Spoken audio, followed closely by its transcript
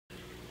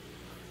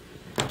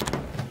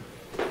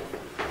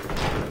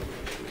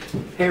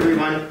Hey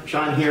everyone,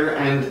 John here,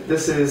 and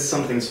this is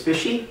Something's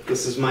Fishy.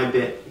 This is my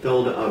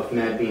build of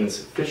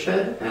Madbean's fish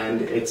head,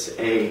 and it's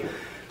a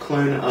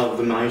clone of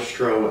the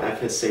Maestro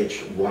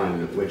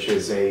FSH-1, which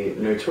is a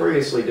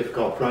notoriously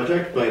difficult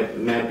project, but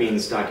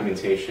Madbean's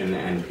documentation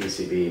and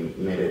PCB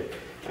made it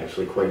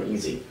actually quite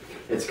easy.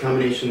 It's a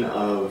combination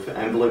of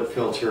envelope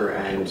filter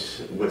and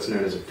what's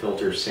known as a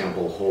filter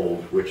sample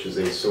hold, which is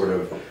a sort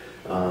of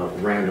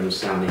random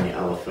sounding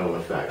LFO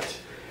effect.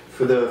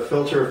 For the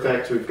filter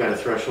effect, we've got a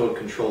threshold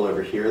control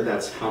over here.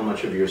 That's how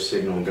much of your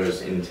signal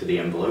goes into the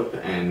envelope,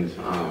 and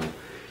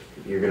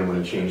you're going to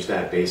want to change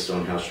that based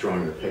on how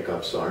strong your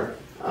pickups are.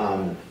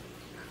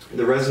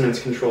 The resonance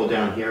control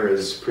down here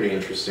is pretty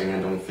interesting. I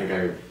don't think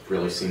I've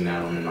really seen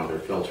that on another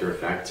filter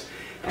effect.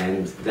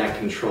 And that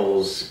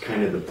controls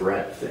kind of the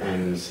breadth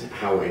and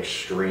how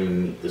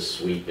extreme the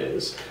sweep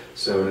is.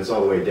 So when it's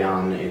all the way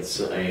down, it's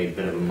a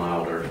bit of a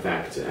milder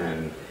effect,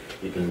 and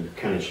you can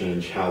kind of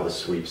change how the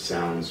sweep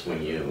sounds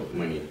when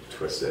you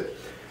twist it.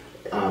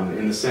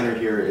 In the center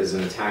here is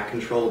an attack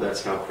control.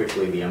 That's how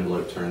quickly the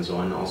envelope turns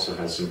on. Also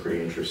has some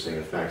pretty interesting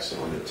effects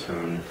on the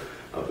tone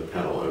of the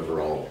pedal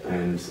overall.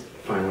 And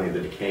finally,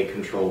 the decay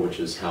control, which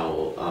is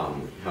how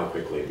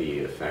quickly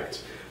the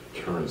effect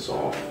turns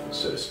off,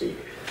 so to speak.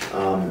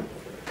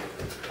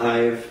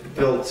 I've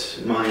built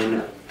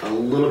mine a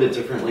little bit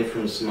differently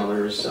from some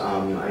others.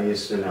 I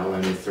used an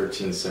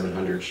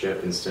LM13700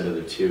 chip instead of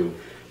the two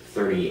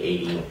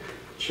 3080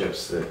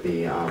 chips that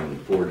the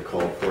board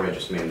called for. I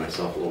just made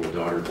myself a little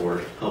daughter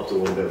board. Helped a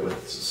little bit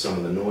with some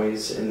of the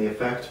noise in the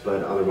effect,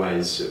 but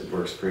otherwise it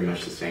works pretty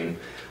much the same.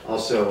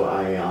 Also,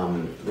 I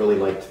really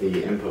liked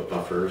the input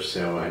buffer,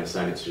 so I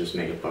decided to just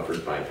make it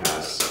buffered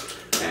bypass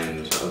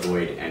and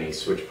avoid any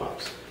switch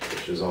pops,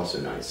 which is also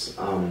nice.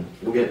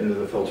 We'll get into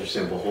the filter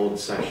sample hold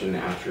section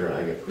after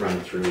I run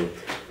through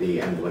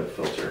the envelope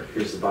filter.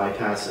 Here's the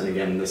bypass, and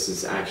again, this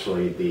is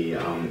actually the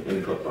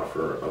input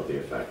buffer of the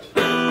effect.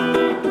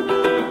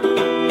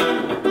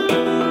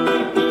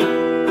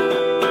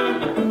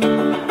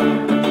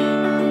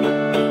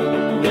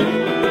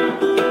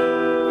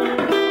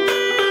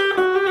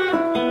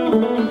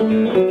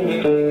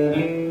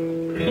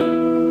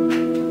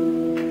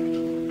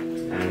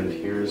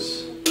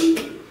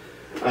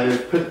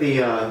 I've put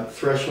the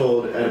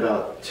threshold at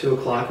about 2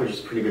 o'clock, which is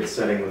a pretty good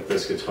setting with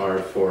this guitar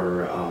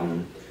for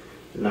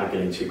not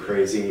getting too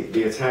crazy.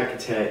 The attack,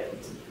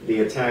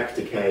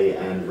 decay,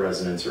 and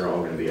resonance are all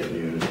going to be at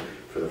noon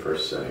for the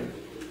first setting.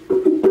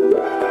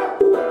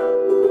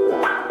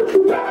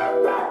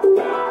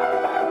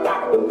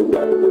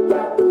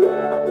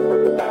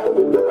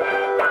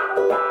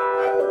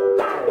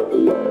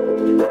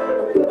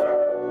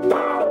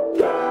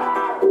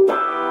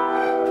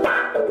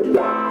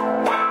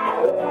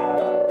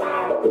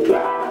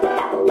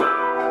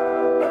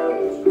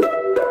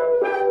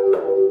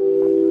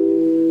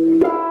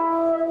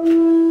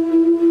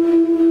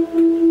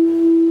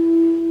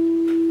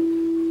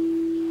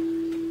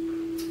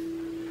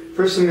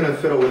 First I'm going to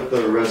fiddle with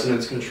the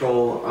resonance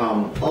control.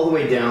 All the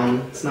way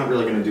down, it's not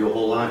really going to do a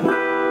whole lot.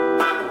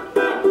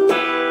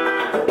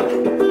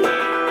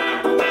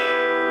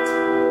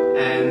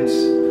 And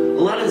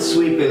a lot of the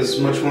sweep is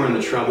much more in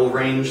the treble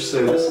range,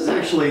 so this is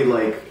actually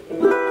like,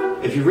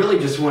 if you really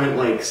just want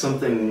like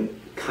something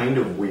kind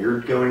of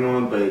weird going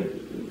on, but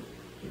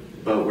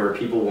where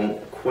people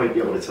won't quite be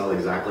able to tell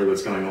exactly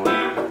what's going on.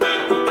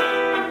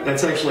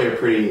 That's actually a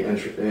pretty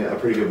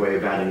good way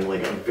of adding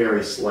like a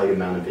very slight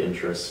amount of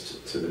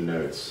interest to the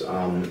notes.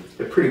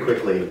 It pretty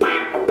quickly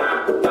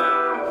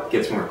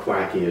gets more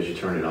quacky as you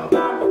turn it up.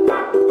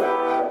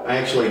 I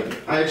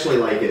actually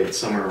like it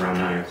somewhere around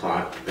 9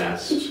 o'clock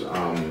best.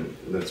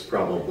 That's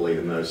probably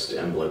the most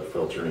envelope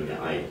filtering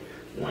I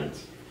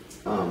want.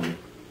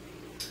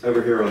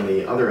 Over here on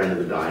the other end of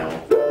the dial,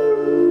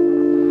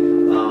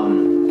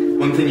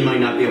 one thing you might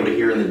not be able to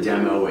hear in the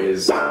demo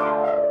is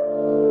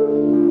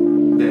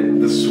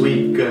the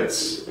sweep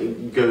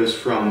goes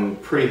from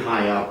pretty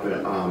high up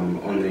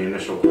on the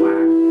initial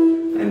quack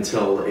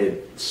until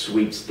it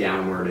sweeps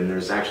downward, and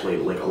there's actually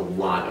like a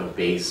lot of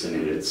bass in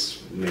it.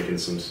 It's making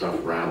some stuff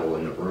rattle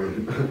in the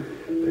room.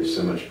 There's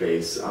so much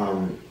bass.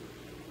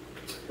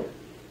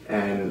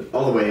 And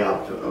all the way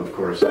up, of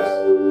course,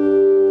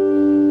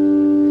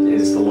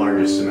 is the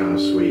largest amount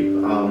of sweep.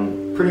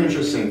 Pretty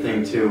interesting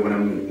thing too, when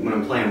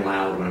I'm playing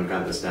loud, when I've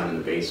got this down in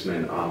the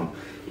basement,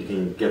 you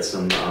can get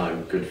some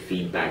good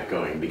feedback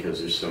going because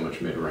there's so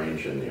much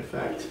mid-range in the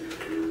effect.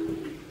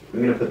 I'm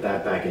going to put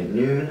that back at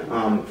noon.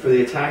 For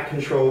the attack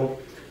control,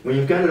 when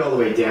you've got it all the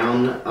way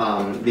down,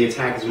 the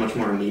attack is much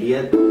more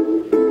immediate.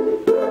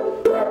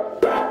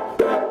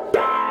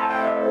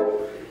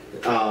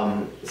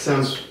 It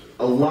sounds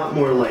a lot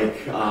more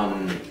like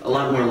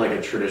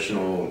a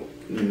traditional,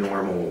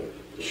 normal,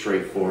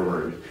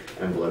 straightforward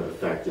envelope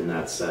effect in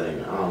that setting.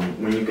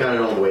 When you've got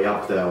it all the way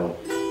up, though,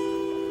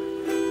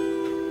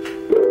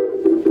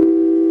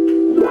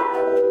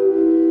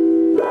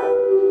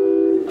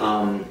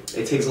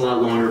 it takes a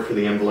lot longer for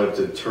the envelope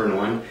to turn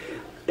on.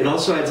 It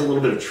also adds a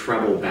little bit of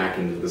treble back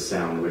into the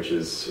sound, which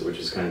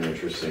is kind of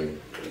interesting.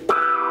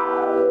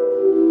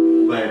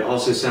 But it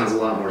also sounds a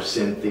lot more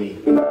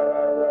synthy, a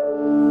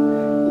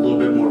little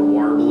bit more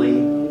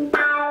warbly.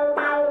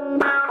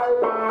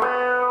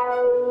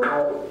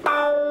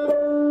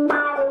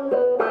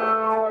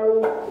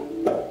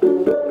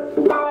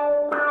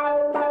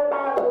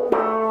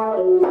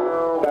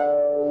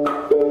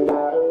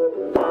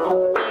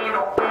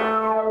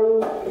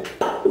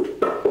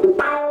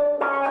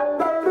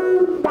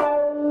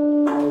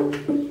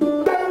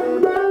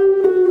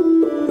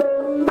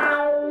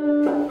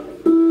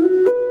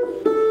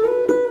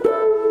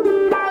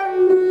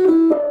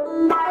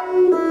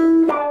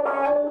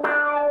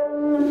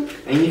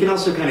 And you can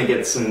also kind of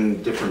get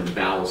some different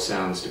vowel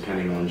sounds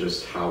depending on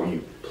just how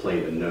you play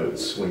the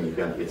notes when you've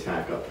got the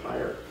attack up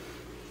higher.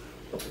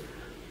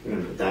 I'm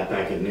going to put that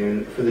back at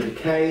noon. For the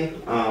decay,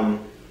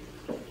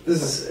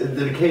 the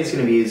decay is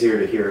going to be easier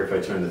to hear if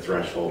I turn the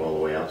threshold all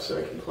the way up so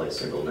I can play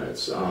single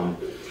notes.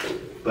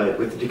 But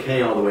with the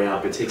decay all the way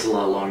up, it takes a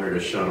lot longer to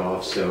shut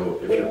off. So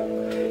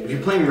if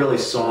you're playing really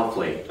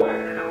softly,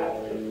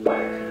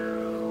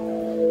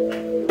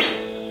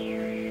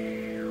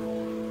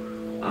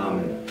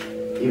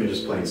 even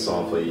just playing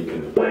softly, you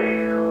can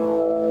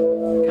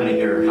kind of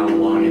hear how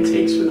long it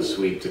takes for the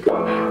sweep to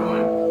come back on.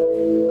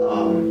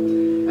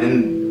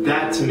 And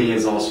that to me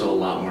is also a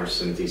lot more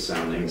synthy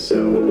sounding.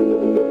 So,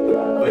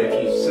 but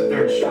if you sit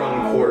there and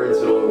strum chords,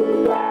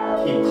 it'll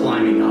keep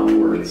climbing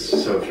upwards.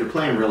 So if you're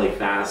playing really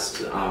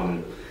fast,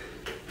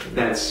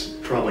 that's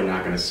probably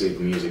not going to suit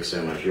the music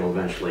so much. You'll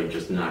eventually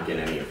just not get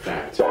any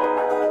effect.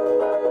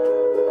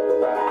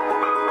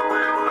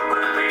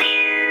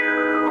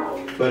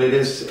 But it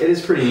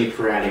is pretty neat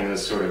for adding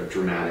this sort of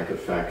dramatic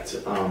effect.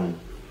 I'm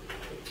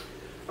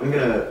going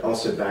to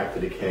also back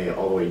the decay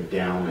all the way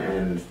down,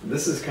 and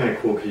this is kind of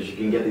cool because you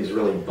can get these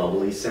really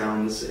bubbly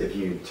sounds if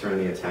you turn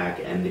the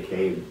attack and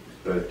decay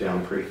both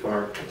down pretty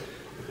far.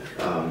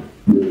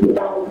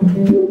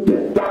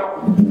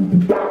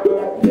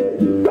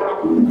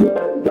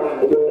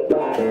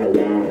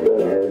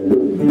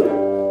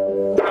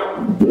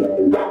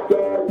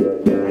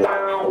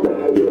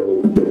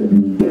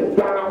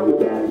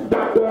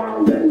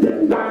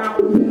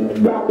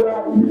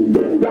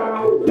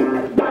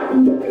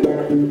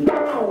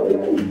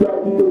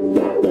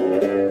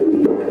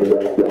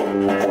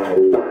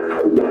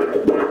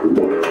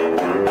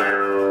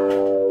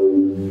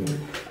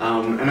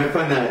 And I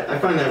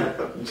find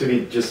that to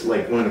be just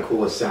like one of the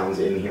coolest sounds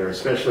in here,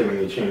 especially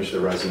when you change the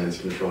resonance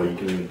control. You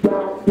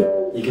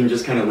can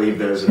just kind of leave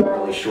those in a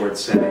really short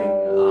setting,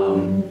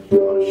 on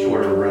a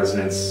shorter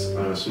resonance,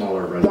 on a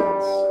smaller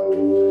resonance,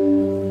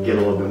 so get a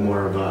little bit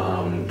more of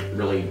a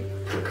really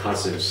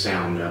percussive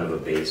sound out of a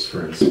bass,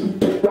 for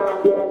instance.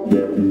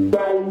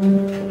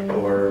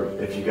 Or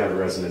if you got a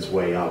resonance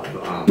way up, you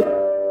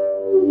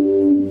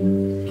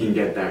can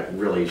get that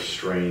really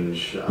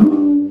strange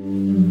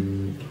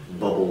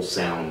bubble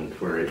sound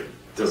where it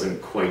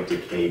doesn't quite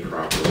decay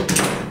properly.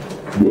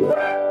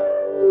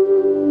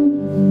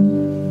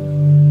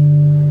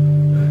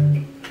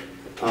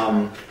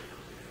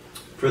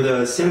 For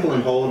the sample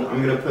and hold,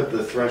 I'm going to put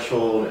the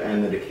threshold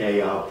and the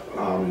decay up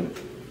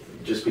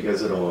just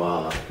because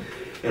it'll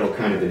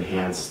kind of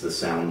enhance the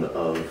sound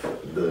of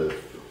the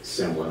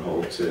sample and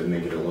hold to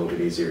make it a little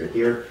bit easier to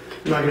hear.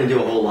 I'm not going to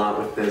do a whole lot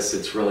with this.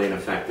 It's really an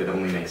effect that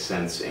only makes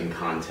sense in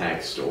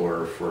context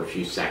or for a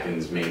few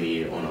seconds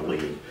maybe on a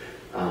lead,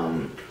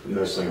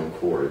 mostly on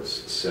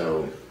chords.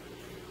 So,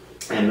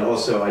 and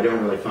also I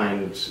don't really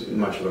find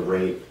much of a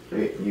rate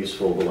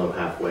useful below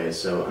halfway,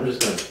 so I'm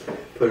just going to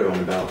put it on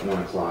about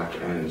 1 o'clock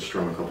and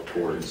strum a couple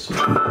chords.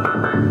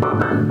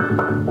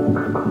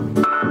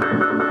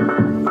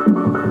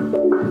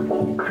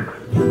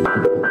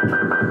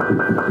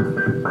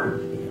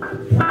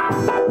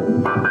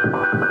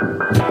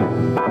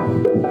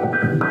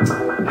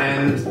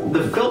 And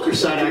the filter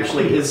side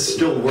actually is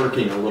still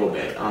working a little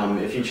bit.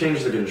 If you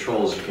change the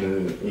controls, you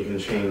can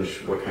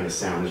change what kind of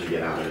sounds you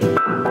get out of it.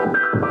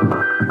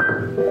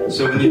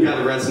 So when you've got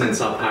the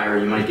resonance up higher,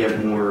 you might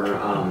get more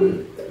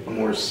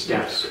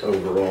steps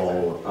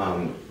overall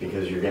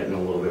because you're getting a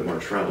little bit more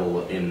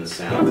treble in the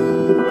sound.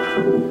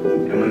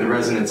 And when the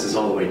resonance is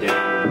all the way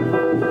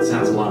down, it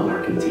sounds a lot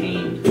more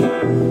contained.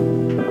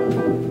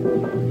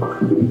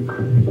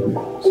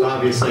 So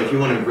obviously, if you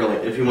want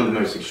the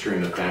most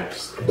extreme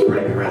effects,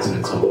 turning the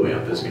resonance all the way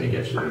up is going to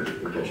get you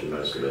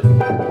most of it.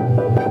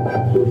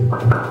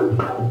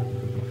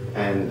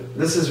 And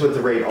this is with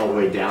the rate all the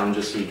way down,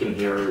 just so you can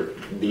hear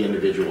the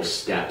individual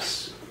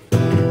steps.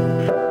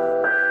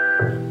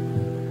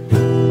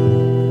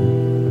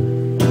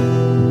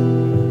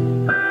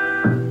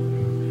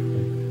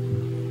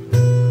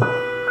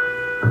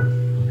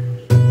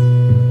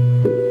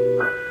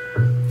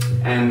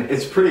 And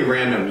it's pretty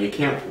random. You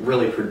can't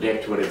really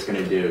predict what it's going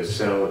to do.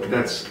 So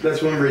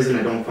that's one reason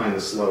I don't find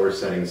the slower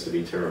settings to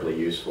be terribly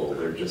useful.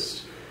 They're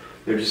just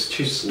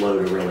too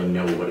slow to really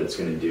know what it's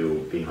going to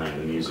do behind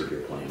the music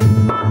you're playing.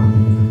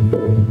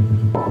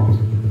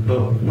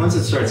 But once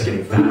it starts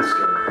getting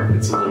faster,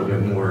 it's a little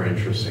bit more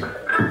interesting.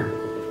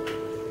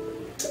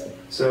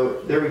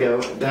 So there we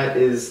go. That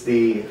is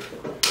the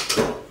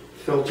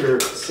filter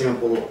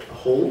sample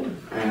hold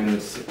and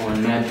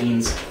on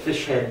Madbean's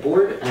fish head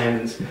board.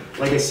 And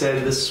like I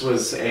said, this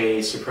was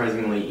a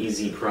surprisingly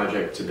easy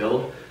project to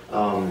build.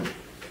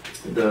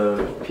 The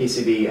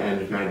PCB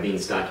and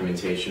Madbean's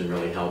documentation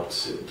really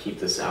helped keep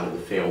this out of the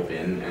fail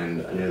bin,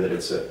 and I know that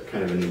it's a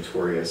kind of a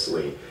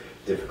notoriously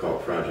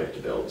difficult project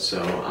to build.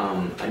 So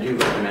I do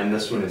recommend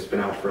this one. It's been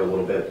out for a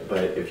little bit,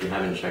 but if you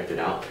haven't checked it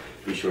out,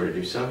 be sure to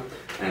do so.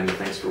 And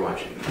thanks for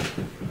watching.